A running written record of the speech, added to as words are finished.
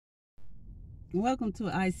Welcome to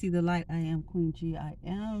I See the Light. I am Queen G. I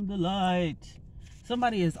am the light.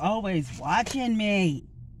 Somebody is always watching me.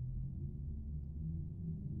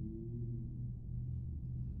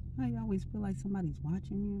 How you always feel like somebody's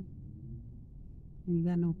watching you and you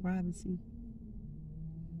got no privacy?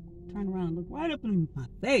 Turn around and look right up in my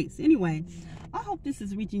face. Anyway, I hope this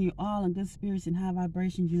is reaching you all in good spirits and high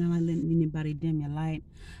vibrations. You're not letting anybody dim your light.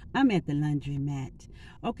 I'm at the laundromat.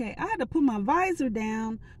 Okay, I had to put my visor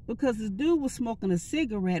down because this dude was smoking a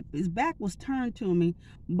cigarette. His back was turned to me,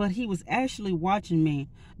 but he was actually watching me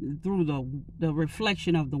through the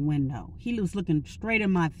reflection of the window. He was looking straight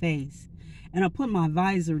in my face. And I put my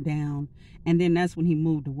visor down, and then that's when he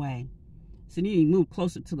moved away. So then he moved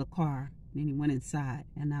closer to the car. Then he went inside.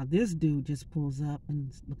 And now this dude just pulls up and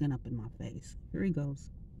is looking up in my face. Here he goes.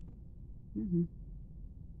 Going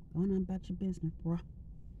on about your business, bro.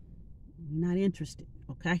 You're not interested,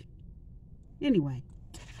 okay? Anyway,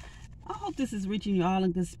 I hope this is reaching you all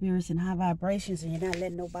in good spirits and high vibrations, and you're not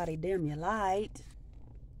letting nobody dim your light.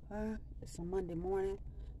 It's a Monday morning.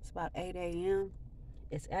 It's about 8 a.m.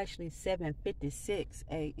 It's actually 7:56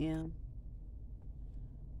 a.m.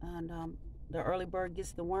 And the early bird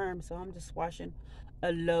gets the worm, so I'm just washing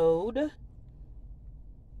a load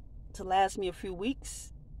to last me a few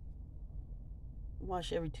weeks.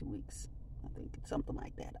 Wash every 2 weeks. I think it's something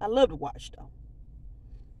like that. I love to wash though.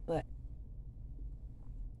 But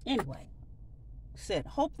anyway,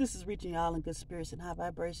 hope this is reaching y'all in good spirits and high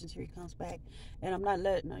vibrations. Here he comes back. And you're not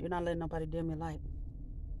letting nobody dim your light.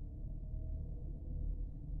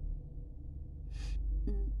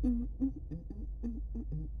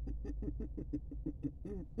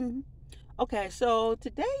 Okay, so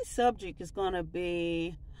today's subject is going to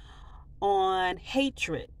be on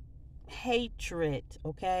hatred.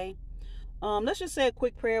 Okay? Let's just say a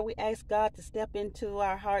quick prayer. We ask God to step into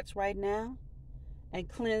our hearts right now and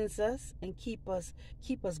cleanse us and keep us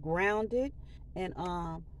grounded and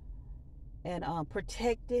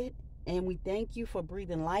protected. And we thank you for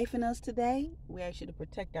breathing life in us today. We ask you to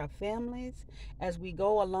protect our families as we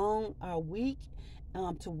go along our week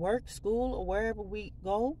to work, school, or wherever we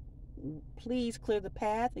go. Please clear the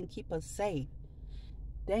path and keep us safe.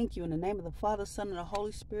 Thank you. In the name of the Father, Son, and the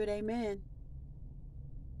Holy Spirit, amen.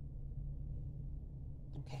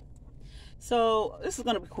 Okay. So this is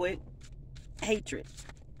going to be quick. Hatred.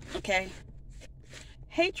 Okay.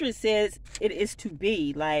 Hatred says it is to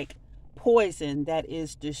be like poison that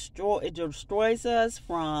is it destroys us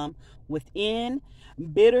from within,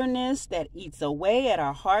 bitterness that eats away at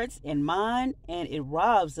our hearts and mind, and it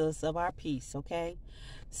robs us of our peace. Okay,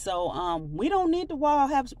 so we don't need to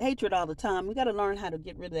have hatred all the time. We got to learn how to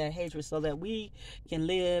get rid of that hatred so that we can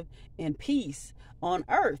live in peace on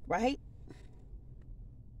earth, right?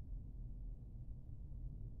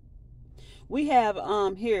 We have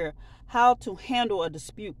here how to handle a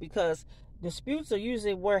dispute, because disputes are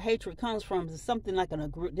usually where hatred comes from. It's something like a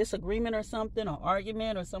disagreement or something, or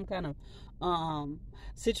argument, or some kind of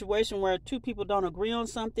situation where two people don't agree on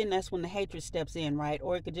something. That's when the hatred steps in, right?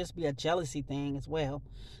 Or it could just be a jealousy thing as well.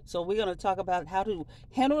 So we're going to talk about how to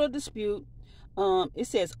handle a dispute. It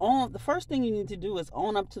says the first thing you need to do is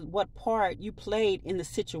own up to what part you played in the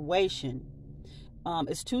situation.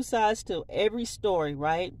 It's two sides to every story,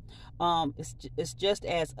 right? It's just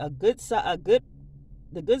as the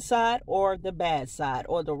good side or the bad side,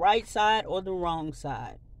 or the right side or the wrong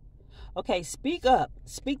side. Okay, speak up,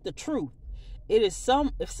 speak the truth. If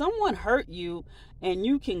someone hurt you, and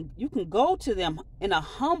you can go to them in a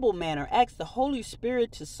humble manner, ask the Holy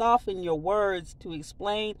Spirit to soften your words to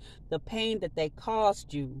explain the pain that they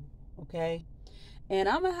caused you. Okay, and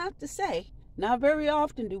I'm gonna have to say, not very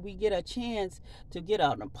often do we get a chance to get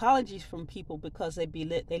an apology from people, because they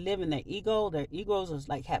live in their ego. Their egos is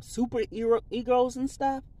like have super egos and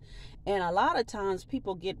stuff. And a lot of times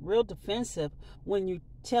people get real defensive when you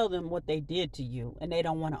tell them what they did to you, and they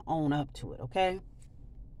don't want to own up to it, okay?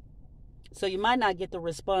 So you might not get the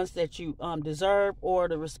response that you deserve, or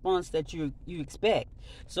the response that you expect.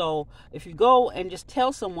 So if you go and just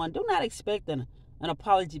tell someone, do not expect an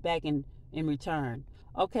apology back in return.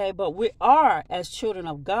 Okay, but we are, as children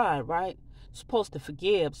of God, right, supposed to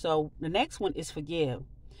forgive. So the next one is forgive.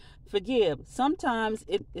 Forgive. Sometimes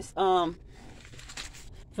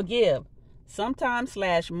forgive. Sometimes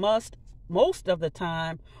most of the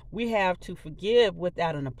time, we have to forgive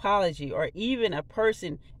without an apology, or even a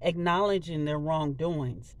person acknowledging their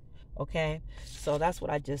wrongdoings. Okay, so that's what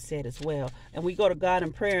I just said as well. And we go to God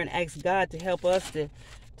in prayer and ask God to help us to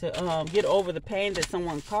get over the pain that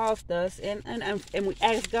someone caused us, and we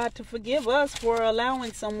ask God to forgive us for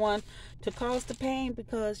allowing someone to cause the pain,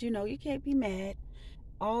 because you can't be mad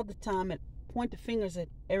all the time at point the fingers at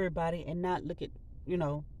everybody and not look at,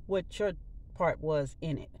 what your part was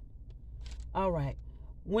in it. All right.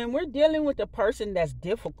 When we're dealing with a person that's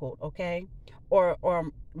difficult, okay, or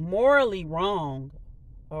morally wrong,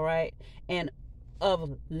 all right, and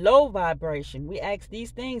of low vibration, we ask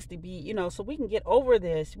these things to be, so we can get over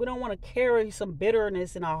this. We don't want to carry some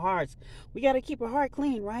bitterness in our hearts. We got to keep our heart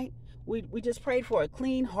clean, right? We just prayed for a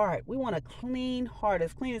clean heart. We want a clean heart,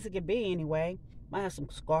 as clean as it can be anyway. Might have some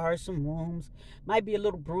scars, some wounds, might be a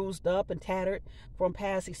little bruised up and tattered from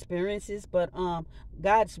past experiences, but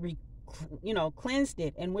God's cleansed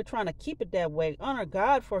it, and we're trying to keep it that way. Honor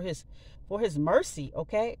God for his mercy,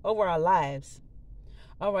 okay, over our lives.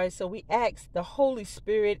 All right, so we ask the Holy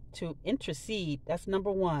Spirit to intercede. That's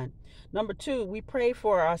number 1. Number 2, we pray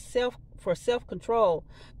for self-control.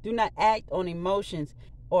 Do not act on emotions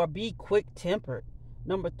or be quick-tempered.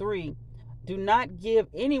 Number 3, do not give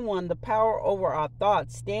anyone the power over our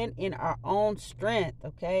thoughts. Stand in our own strength,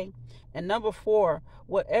 okay? And number 4,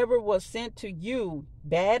 whatever was sent to you,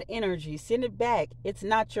 bad energy, send it back. It's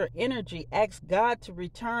not your energy. Ask God to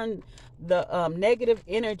return the negative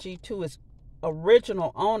energy to its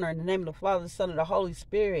original owner in the name of the Father, the Son, and the Holy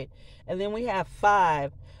Spirit. And then we have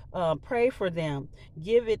 5, pray for them.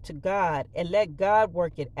 Give it to God and let God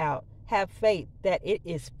work it out. Have faith that it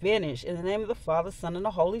is finished in the name of the Father, Son, and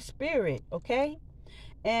the Holy Spirit. Okay?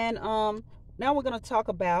 And now we're going to talk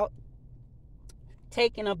about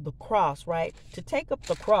taking up the cross, right? To take up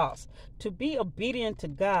the cross, to be obedient to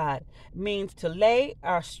God, means to lay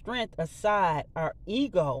our strength aside, our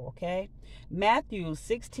ego, okay? Matthew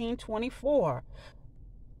 16:24.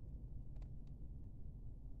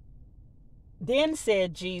 Then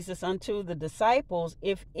said Jesus unto the disciples,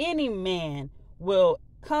 if any man will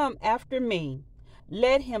come after me,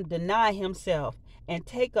 let him deny himself and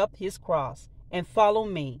take up his cross and follow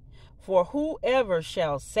me. For whoever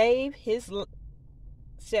shall save his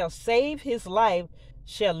life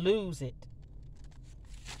shall lose it.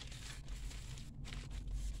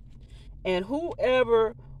 And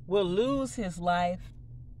whoever will lose his life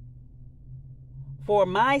for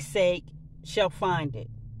my sake shall find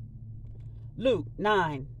it. Luke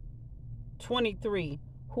 9:23.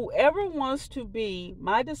 Whoever wants to be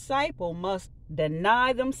my disciple must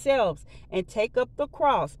deny themselves and take up the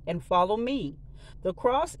cross and follow me. The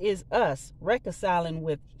cross is us reconciling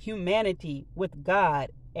with humanity, with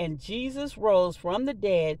God, and Jesus rose from the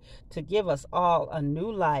dead to give us all a new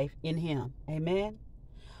life in him. Amen.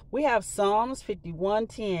 We have Psalms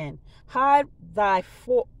 51:10. Hide thy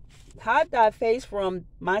face from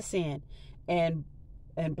my sin and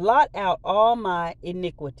blot out all my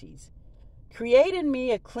iniquities. Create in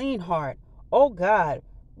me a clean heart, O God.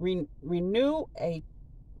 Renew a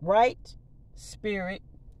right spirit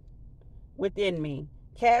within me.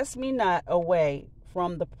 Cast me not away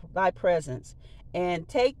from thy presence, and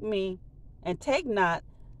take not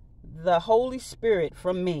the Holy Spirit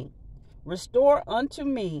from me. Restore unto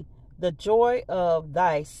me the joy of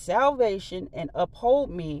thy salvation, and uphold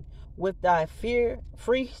me with thy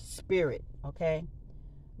free spirit. Okay, I'm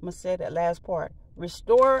gonna say that last part.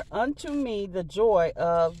 Restore unto me the joy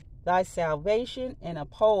of thy salvation, and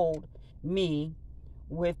uphold me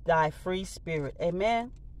with thy free spirit.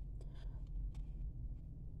 Amen.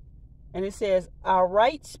 And it says, our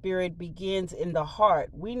right spirit begins in the heart.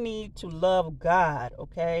 We need to love God,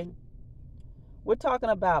 okay? We're talking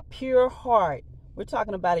about pure heart. We're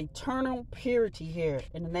talking about eternal purity here.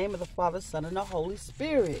 In the name of the Father, Son, and the Holy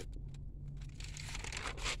Spirit.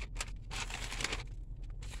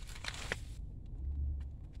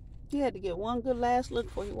 He had to get one good last look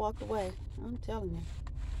before he walked away. I'm telling you.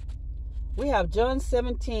 We have John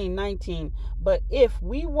 17:19. But if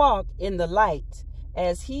we walk in the light,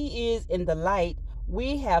 as he is in the light,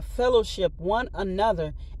 we have fellowship one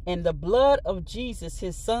another, and the blood of Jesus,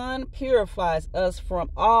 his Son, purifies us from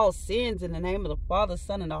all sins. In the name of the Father,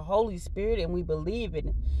 Son, and the Holy Spirit, and we believe it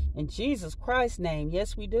in Jesus Christ's name.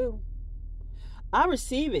 Yes, we do. I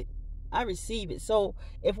receive it. I receive it. So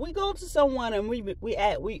if we go to someone and we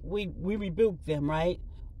rebuke them, right?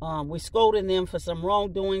 We scolding them for some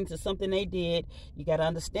wrongdoings or something they did. You got to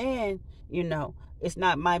understand, it's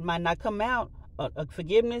might not come out a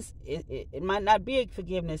forgiveness. It might not be a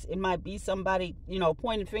forgiveness. It might be somebody,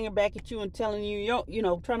 pointing the finger back at you and telling you,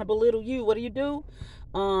 trying to belittle you. What do?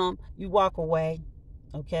 You walk away,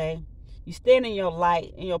 okay? You stand in your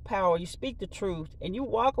light and your power. You speak the truth, and you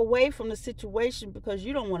walk away from the situation because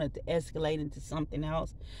you don't want it to escalate into something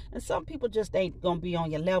else. And some people just ain't gonna be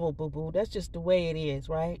on your level, boo-boo. That's just the way it is,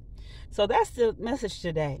 right? So that's the message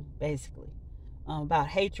today, basically, about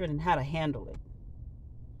hatred and how to handle it,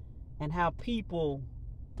 and how people,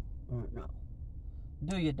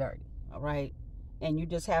 do you dirty, all right? And you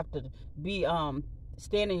just have to be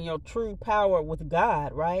stand in your true power with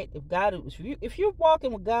God, right? If you're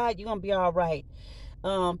walking with God, you're gonna be all right.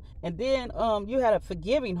 And then you had a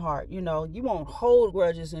forgiving heart. You know, you won't hold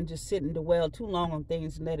grudges and just sit and dwell too long on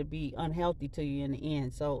things and let it be unhealthy to you in the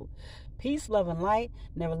end. So peace, love, and light.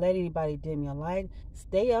 Never let anybody dim your light.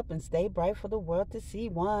 Stay up and stay bright for the world to see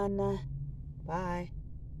one. Bye.